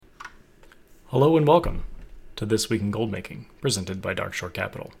Hello and welcome to This Week in Goldmaking, presented by Darkshore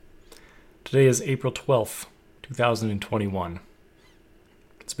Capital. Today is April 12th, 2021.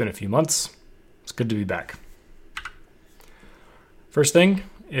 It's been a few months. It's good to be back. First thing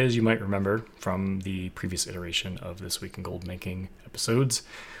is, you might remember from the previous iteration of This Week in Goldmaking episodes,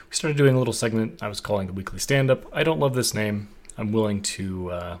 we started doing a little segment I was calling the Weekly Stand-Up. I don't love this name. I'm willing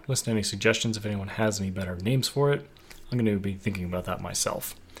to listen to any suggestions if anyone has any better names for it. I'm going to be thinking about that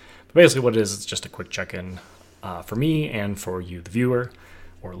myself. But basically what it is, it's just a quick check-in for me and for you, the viewer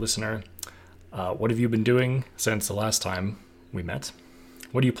or listener. What have you been doing since the last time we met?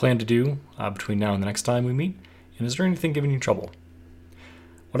 What do you plan to do between now and the next time we meet? And is there anything giving you trouble?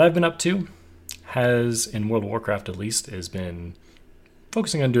 What I've been up to has, in World of Warcraft at least, has been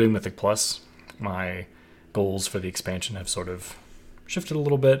focusing on doing Mythic Plus. My goals for the expansion have sort of shifted a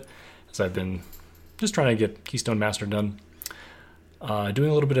little bit as I've been just trying to get Keystone Master done. Doing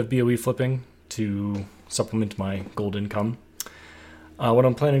a little bit of BOE flipping to supplement my gold income. What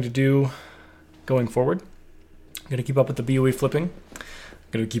I'm planning to do going forward, I'm going to keep up with the BOE flipping. I'm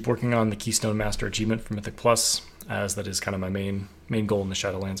going to keep working on the Keystone Master achievement for Mythic Plus, as that is kind of my main goal in the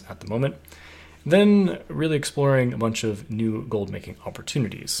Shadowlands at the moment. Then really exploring a bunch of new gold making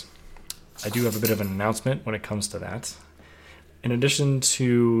opportunities. I do have a bit of an announcement when it comes to that. In addition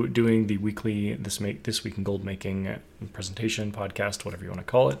to doing the weekly This Week in Gold Making presentation, podcast, whatever you want to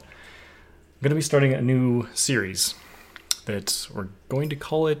call it, I'm going to be starting a new series that we're going to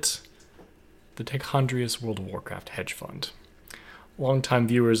call it the Techondrius World of Warcraft Hedge Fund. Longtime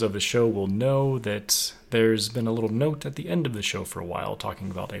viewers of the show will know that there's been a little note at the end of the show for a while talking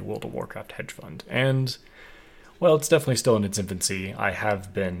about a World of Warcraft hedge fund. And, well, it's definitely still in its infancy. I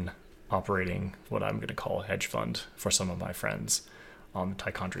have been operating what I'm going to call a hedge fund for some of my friends on the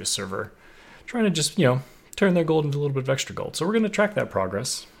Tichondrius server, trying to just, turn their gold into a little bit of extra gold. So we're going to track that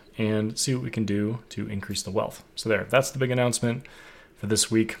progress and see what we can do to increase the wealth. So that's the big announcement for this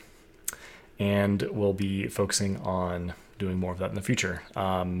week. And we'll be focusing on doing more of that in the future.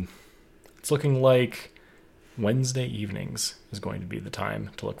 It's looking like Wednesday evenings is going to be the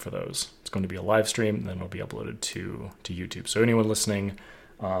time to look for those. It's going to be a live stream, and then it'll be uploaded to YouTube. So anyone listening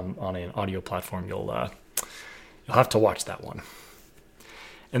on an audio platform, you'll have to watch that one.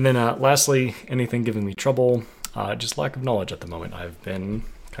 And then lastly, anything giving me trouble, just lack of knowledge at the moment. I've been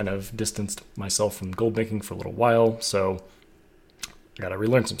kind of distanced myself from gold making for a little while, so I gotta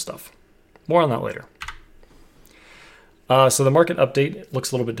relearn some stuff. More on that later. So the market update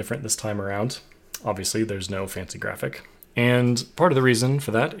looks a little bit different this time around. Obviously, there's no fancy graphic. And part of the reason for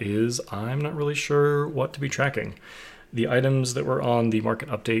that is I'm not really sure what to be tracking. The items that were on the market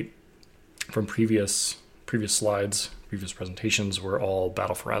update from previous slides, previous presentations, were all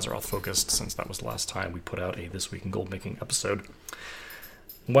Battle for Azeroth focused, since that was the last time we put out a This Week in Gold Making episode.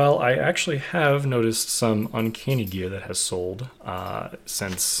 While I actually have noticed some uncanny gear that has sold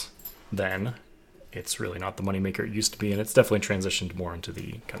since then, it's really not the moneymaker it used to be, and it's definitely transitioned more into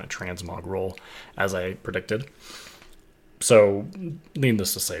the kind of transmog role, as I predicted. So,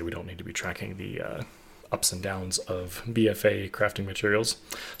 needless to say, we don't need to be tracking the ups and downs of BFA crafting materials.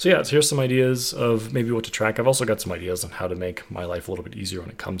 So here's some ideas of maybe what to track. I've also got some ideas on how to make my life a little bit easier when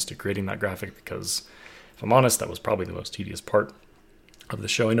it comes to creating that graphic, because if I'm honest, that was probably the most tedious part of the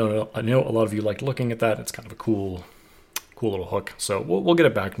show. I know a lot of you liked looking at that. It's kind of a cool little hook. So we'll get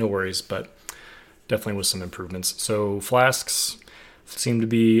it back, no worries, but definitely with some improvements. So flasks seem to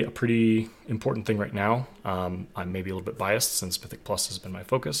be a pretty important thing right now. I'm maybe a little bit biased since Mythic Plus has been my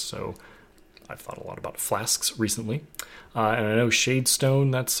focus, so I've thought a lot about flasks recently. And I know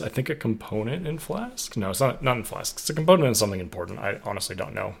Shadestone, that's, I think, a component in Flask. No, it's not in Flask. It's a component in something important. I honestly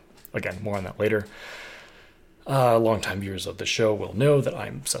don't know. Again, more on that later. Longtime viewers of the show will know that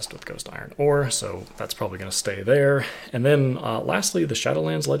I'm obsessed with Ghost Iron Ore, so that's probably going to stay there. And then lastly, the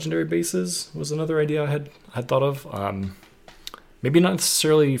Shadowlands legendary bases was another idea I had thought of. Maybe not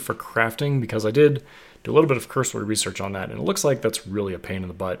necessarily for crafting, because I did do a little bit of cursory research on that, and it looks like that's really a pain in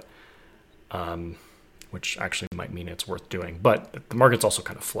the butt. Which actually might mean it's worth doing. But the market's also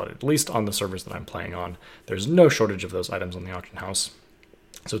kind of flooded, at least on the servers that I'm playing on. There's no shortage of those items on the auction house.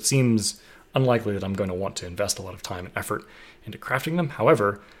 So it seems unlikely that I'm going to want to invest a lot of time and effort into crafting them.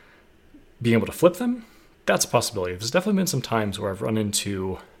 However, being able to flip them, that's a possibility. There's definitely been some times where I've run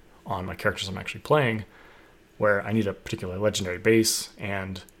into, on my characters I'm actually playing, where I need a particular legendary base,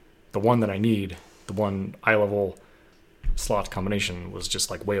 and the one that I need, the one eye level slot combination, was just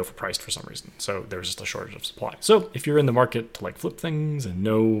like way overpriced for some reason. So there's just a shortage of supply. So if you're in the market to like flip things and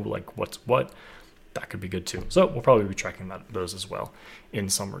know like what's what, that could be good too. So we'll probably be tracking those as well in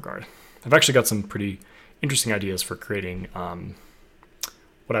some regard. I've actually got some pretty interesting ideas for creating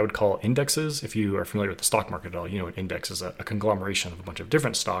what what I would call indexes. If you are familiar with the stock market at all, you know an index is a conglomeration of a bunch of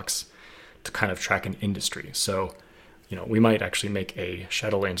different stocks to kind of track an industry. So, we might actually make a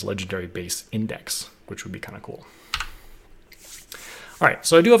Shadowlands Legendary Base Index, which would be kind of cool. All right,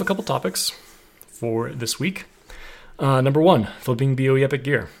 so I do have a couple topics for this week. Number one, flipping BOE Epic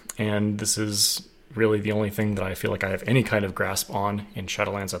Gear. And this is really the only thing that I feel like I have any kind of grasp on in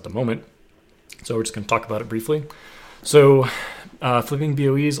Shadowlands at the moment. So we're just going to talk about it briefly. So flipping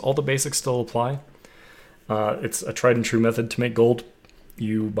BOEs, all the basics still apply. It's a tried and true method to make gold.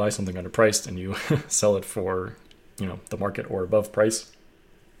 You buy something underpriced and you sell it for, the market or above price.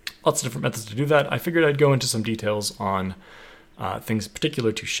 Lots of different methods to do that. I figured I'd go into some details on things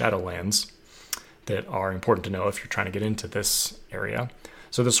particular to Shadowlands that are important to know if you're trying to get into this area.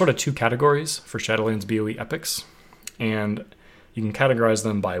 So there's sort of two categories for Shadowlands BOE epics, and you can categorize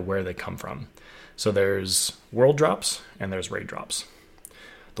them by where they come from. So there's world drops and there's raid drops.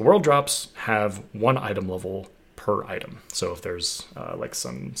 The world drops have one item level per item. So if there's like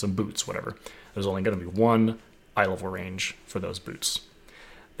some boots, whatever, there's only going to be one eye level range for those boots.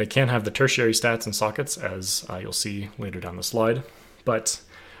 They can have the tertiary stats and sockets, as you'll see later down the slide, but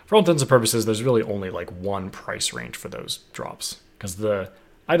for all intents and purposes, there's really only like one price range for those drops because the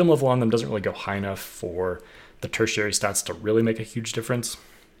item level on them doesn't really go high enough for the tertiary stats to really make a huge difference.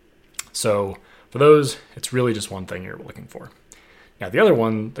 So for those, it's really just one thing you're looking for. Now, the other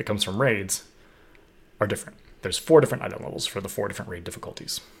one that comes from raids are different. There's 4 different item levels for the 4 different raid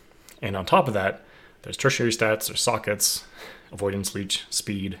difficulties. And on top of that, there's tertiary stats, there's sockets, avoidance, leech,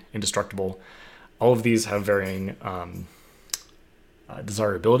 speed, indestructible. All of these have varying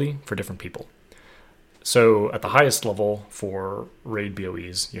desirability for different people. So at the highest level for raid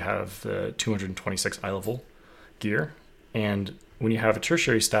BOEs, you have the 226 eye level gear. And when you have a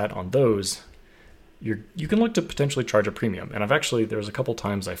tertiary stat on those, you can look to potentially charge a premium. And there's a couple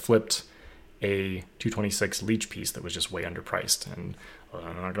times I flipped a 226 leech piece that was just way underpriced. And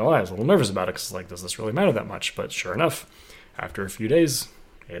I'm not gonna lie, I was a little nervous about it because does this really matter that much? But sure enough, after a few days,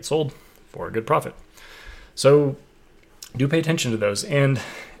 it sold for a good profit. So do pay attention to those. And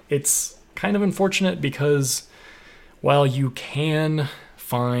it's kind of unfortunate because while you can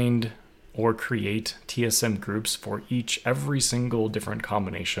find or create TSM groups for every single different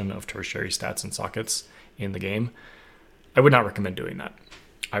combination of tertiary stats and sockets in the game, I would not recommend doing that.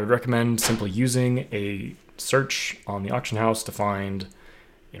 I would recommend simply using a search on the auction house to find,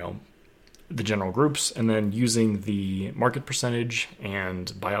 the general groups, and then using the market percentage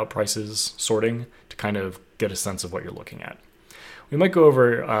and buyout prices sorting to kind of get a sense of what you're looking at. We might go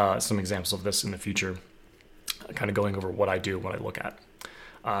over some examples of this in the future, kind of going over what I do, what I look at.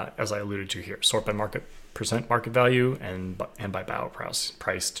 As I alluded to here, sort by percent market value and by buyout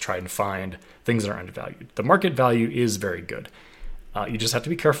price to try and find things that are undervalued. The market value is very good. You just have to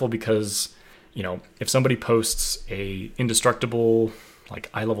be careful because, if somebody posts a indestructible, like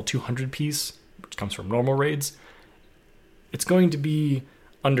eye level 200 piece, which comes from normal raids, it's going to be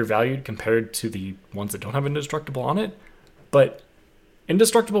undervalued compared to the ones that don't have indestructible on it. But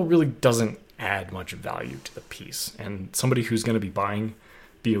indestructible really doesn't add much value to the piece. And somebody who's going to be buying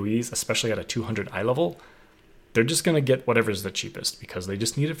BOEs, especially at a 200 eye level, they're just going to get whatever's the cheapest because they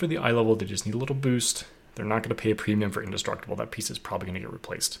just need it for the eye level. They just need a little boost. They're not going to pay a premium for indestructible. That piece is probably going to get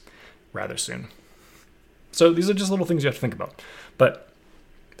replaced rather soon. So these are just little things you have to think about. But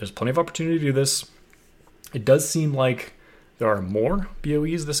there's plenty of opportunity to do this. It does seem like there are more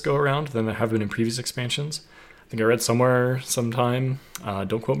BOEs this go around than there have been in previous expansions. I think I read somewhere sometime,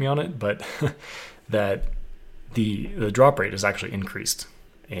 don't quote me on it, but that the drop rate is actually increased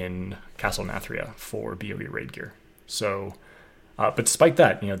in Castle Nathria for BOE raid gear. So, but despite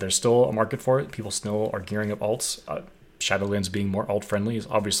that, there's still a market for it. People still are gearing up alts. Shadowlands being more alt friendly is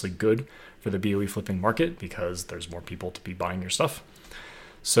obviously good for the BOE flipping market because there's more people to be buying your stuff.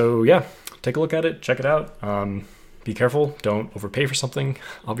 So yeah, take a look at it, check it out. Be careful, don't overpay for something,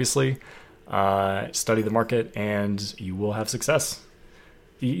 obviously. Study the market and you will have success.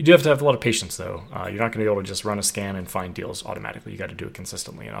 You do have to have a lot of patience though. You're not going to be able to just run a scan and find deals automatically. You got to do it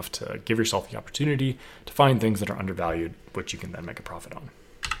consistently enough to give yourself the opportunity to find things that are undervalued, which you can then make a profit on.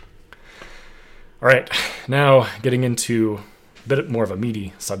 All right, now getting into a bit more of a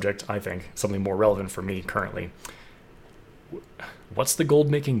meaty subject, I think, something more relevant for me currently. What's the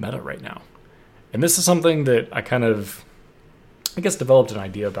gold making meta right now? And this is something that I developed an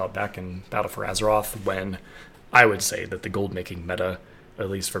idea about back in Battle for Azeroth when I would say that the gold making meta, at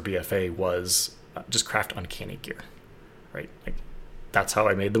least for BFA, was just craft uncanny gear, right? Like that's how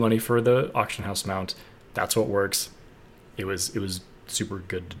I made the money for the auction house mount. That's what works. It was super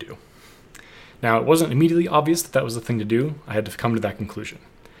good to do. Now, it wasn't immediately obvious that was the thing to do. I had to come to that conclusion.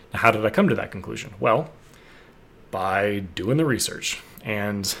 How did I come to that conclusion? Well, by doing the research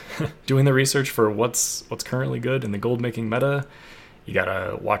and doing the research for what's currently good in the gold making meta. You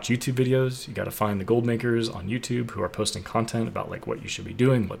gotta watch YouTube videos. You gotta find the gold makers on YouTube who are posting content about like what you should be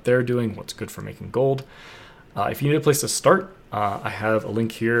doing, what they're doing, what's good for making gold. If you need a place to start, I have a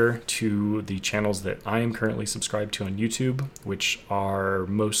link here to the channels that I am currently subscribed to on YouTube, which are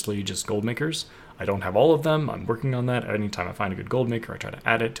mostly just gold makers. I don't have all of them. I'm working on that. Anytime I find a good gold maker, I try to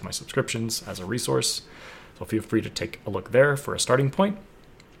add it to my subscriptions as a resource. So feel free to take a look there for a starting point.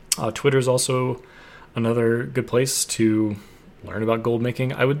 Twitter is also another good place to learn about gold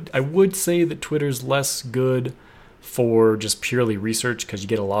making. I would say that Twitter's less good for just purely research because you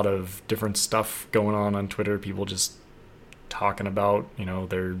get a lot of different stuff going on Twitter. People just talking about,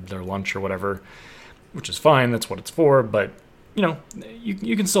 their lunch or whatever, which is fine. That's what it's for. But,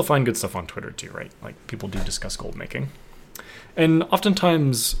 you can still find good stuff on Twitter too, right? Like people do discuss gold making. And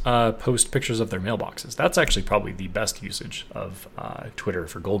oftentimes post pictures of their mailboxes. That's actually probably the best usage of Twitter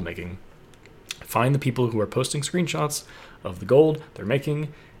for gold making. Find the people who are posting screenshots of the gold they're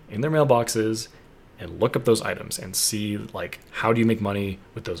making in their mailboxes and look up those items and see like how do you make money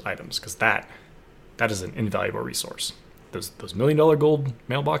with those items, because that is an invaluable resource. Those $1 million gold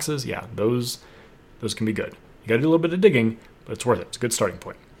mailboxes, yeah, those can be good. You got to do a little bit of digging, but it's worth it. It's a good starting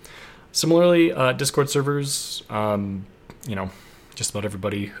point. Similarly, Discord servers, just about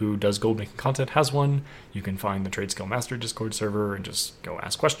everybody who does gold making content has one. You can find the Trade Skill Master Discord server and just go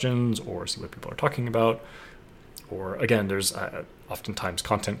ask questions or see what people are talking about. Or again, there's oftentimes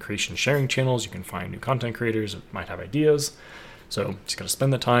content creation sharing channels. You can find new content creators that might have ideas. So just got to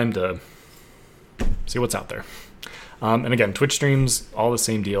spend the time to see what's out there. And again, Twitch streams, all the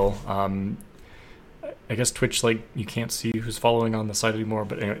same deal. I guess Twitch, you can't see who's following on the site anymore,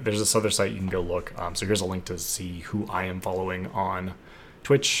 but anyway, there's this other site you can go look. So here's a link to see who I am following on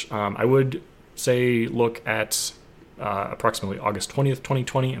Twitch. I would say look at approximately August 20th,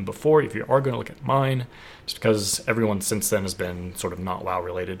 2020 and before, if you are going to look at mine, just because everyone since then has been sort of not WoW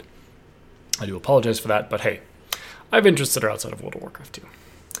related. I do apologize for that, but hey, I have interests that are outside of World of Warcraft too.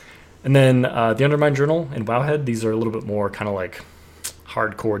 And then the Undermine Journal and Wowhead, these are a little bit more kind of like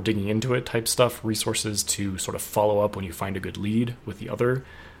hardcore digging into it type stuff, resources to sort of follow up when you find a good lead with the other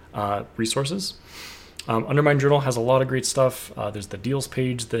resources. Undermine Journal has a lot of great stuff. There's the deals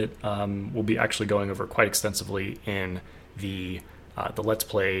page that we'll be actually going over quite extensively in the Let's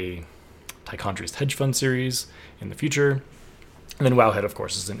Play Tichondrius Hedge Fund series in the future. And then Wowhead, of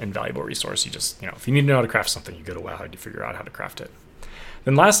course, is an invaluable resource. You just, if you need to know how to craft something, you go to Wowhead to figure out how to craft it.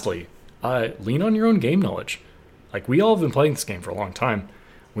 Then lastly, lean on your own game knowledge. Like, we all have been playing this game for a long time.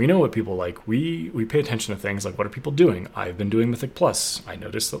 We know what people like. We pay attention to things like, what are people doing? I've been doing Mythic Plus. I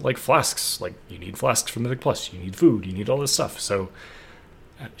noticed that, flasks, you need flasks for Mythic Plus. You need food. You need all this stuff. So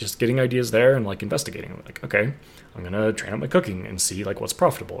just getting ideas there and, investigating. Okay, I'm going to train up my cooking and see, what's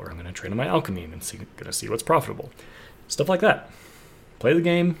profitable. Or I'm going to train up my alchemy and see what's profitable. Stuff like that. Play the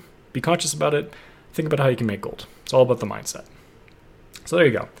game. Be conscious about it. Think about how you can make gold. It's all about the mindset. So there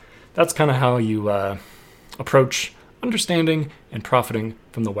you go. That's kind of how you approach understanding and profiting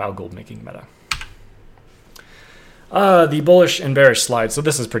from the WoW gold making meta. The bullish and bearish slide. So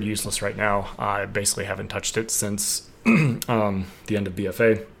this is pretty useless right now. I basically haven't touched it since the end of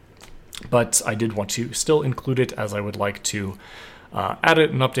BFA, but I did want to still include it as I would like to add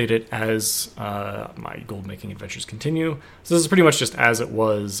it and update it as my gold making adventures continue. So this is pretty much just as it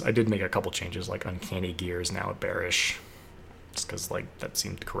was. I did make a couple changes, like Uncanny Gear is now a bearish, just because that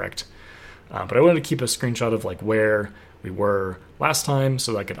seemed correct. But I wanted to keep a screenshot of where we were last time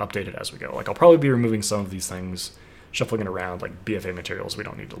so that I could update it as we go. I'll probably be removing some of these things, shuffling it around, like BFA materials. We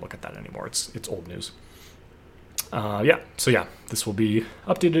don't need to look at that anymore. It's old news. So this will be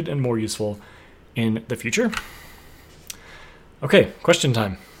updated and more useful in the future. Okay, question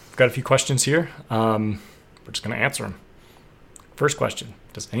time. I've got a few questions here. We're just going to answer them. First question: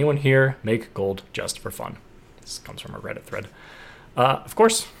 does anyone here make gold just for fun? This comes from a Reddit thread. Of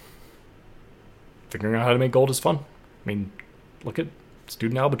course. Figuring out how to make gold is fun. I mean, look at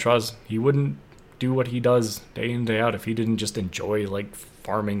Student Albatross. He wouldn't do what he does day in, day out if he didn't just enjoy,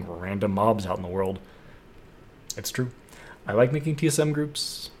 farming random mobs out in the world. It's true. I like making TSM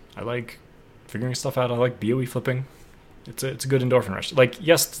groups. I like figuring stuff out. I like BOE flipping. It's a good endorphin rush.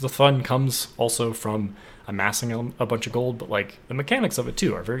 Yes, the fun comes also from amassing a bunch of gold, but, the mechanics of it,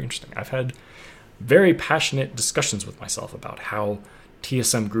 too, are very interesting. I've had very passionate discussions with myself about how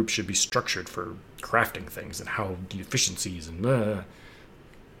TSM groups should be structured for crafting things and how the efficiencies and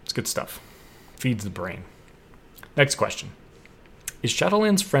it's good stuff. Feeds the brain. Next question: is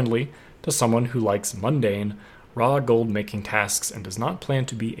Shadowlands friendly to someone who likes mundane, raw gold making tasks and does not plan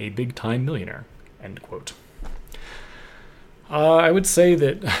to be a big-time millionaire, end quote. I would say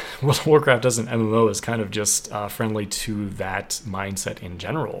that World of Warcraft as an MMO is kind of just friendly to that mindset in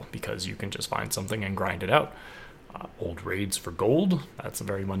general, because you can just find something and grind it out. Old raids for gold, that's a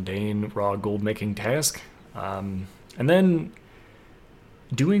very mundane raw gold making task. And then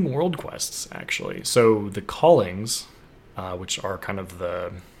doing world quests, actually. So the callings, which are kind of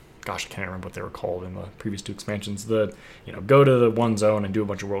the... Gosh, I can't remember what they were called in the previous 2 expansions. Go to the one zone and do a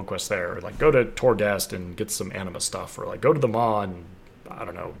bunch of world quests there. Or, go to Torghast and get some anima stuff. Or, go to the Maw and, I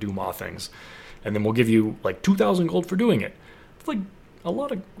don't know, do Maw things. And then we'll give you, 2,000 gold for doing it. It's, a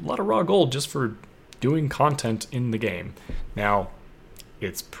lot of raw gold just for doing content in the game. Now,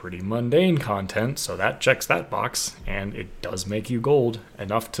 it's pretty mundane content, so that checks that box. And it does make you gold,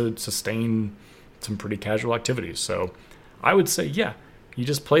 enough to sustain some pretty casual activities. So, I would say, yeah. You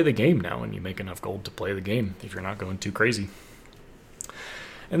just play the game now and you make enough gold to play the game if you're not going too crazy.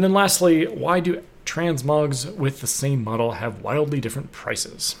 And then lastly, why do transmogs with the same model have wildly different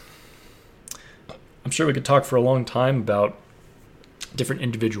prices? I'm sure we could talk for a long time about different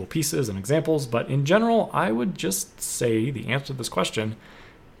individual pieces and examples, but in general, I would just say the answer to this question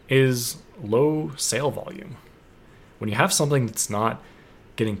is low sale volume. When you have something that's not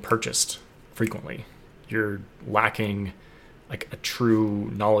getting purchased frequently, you're lacking a true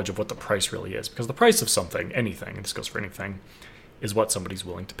knowledge of what the price really is. Because the price of something, anything, and this goes for anything, is what somebody's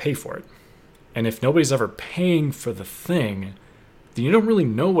willing to pay for it. And if nobody's ever paying for the thing, then you don't really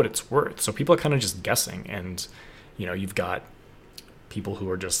know what it's worth. So people are kind of just guessing. And, you've got people who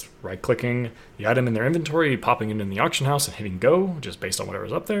are just right-clicking the item in their inventory, popping it in the auction house and hitting go, just based on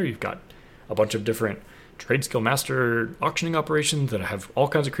whatever's up there. You've got a bunch of different trade skill master auctioning operations that have all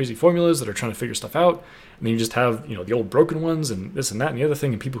kinds of crazy formulas that are trying to figure stuff out. And then you just have, the old broken ones and this and that and the other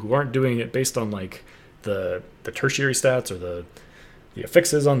thing, and people who aren't doing it based on the tertiary stats or the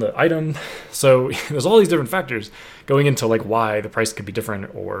affixes on the item. So there's all these different factors going into why the price could be different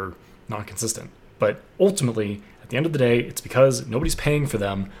or not consistent. But ultimately, at the end of the day, it's because nobody's paying for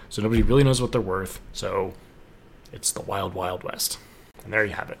them, so nobody really knows what they're worth. So it's the wild, wild west. And there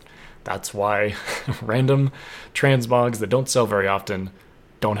you have it. That's why random transmogs that don't sell very often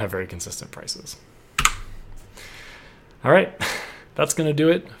don't have very consistent prices. All right, that's going to do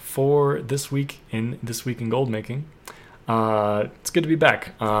it for this week in Gold Making. It's good to be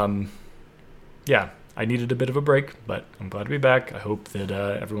back. Yeah, I needed a bit of a break, but I'm glad to be back. I hope that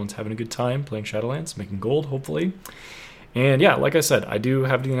everyone's having a good time playing Shadowlands, making gold, hopefully. And yeah, like I said, I do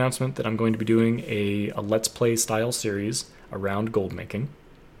have the announcement that I'm going to be doing a Let's Play style series around gold making.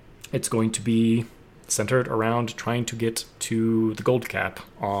 It's going to be centered around trying to get to the gold cap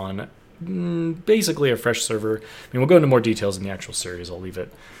on basically a fresh server. I mean, we'll go into more details in the actual series. I'll leave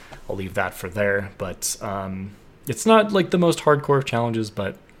that for there. But it's not the most hardcore challenges,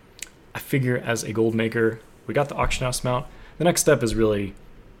 but I figure as a gold maker, we got the auction house mount. The next step is really,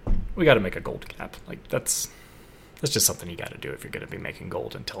 we got to make a gold cap. That's just something you got to do if you're going to be making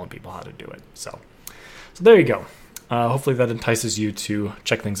gold and telling people how to do it. So there you go. Hopefully that entices you to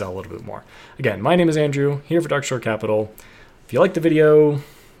check things out a little bit more. Again, my name is Andrew, here for Darkshore Capital. If you like the video,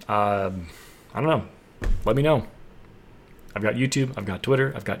 I don't know, let me know. I've got YouTube, I've got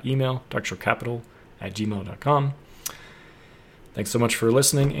Twitter, I've got email, darkshorecapital@gmail.com. Thanks so much for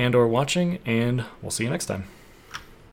listening and or watching, and we'll see you next time.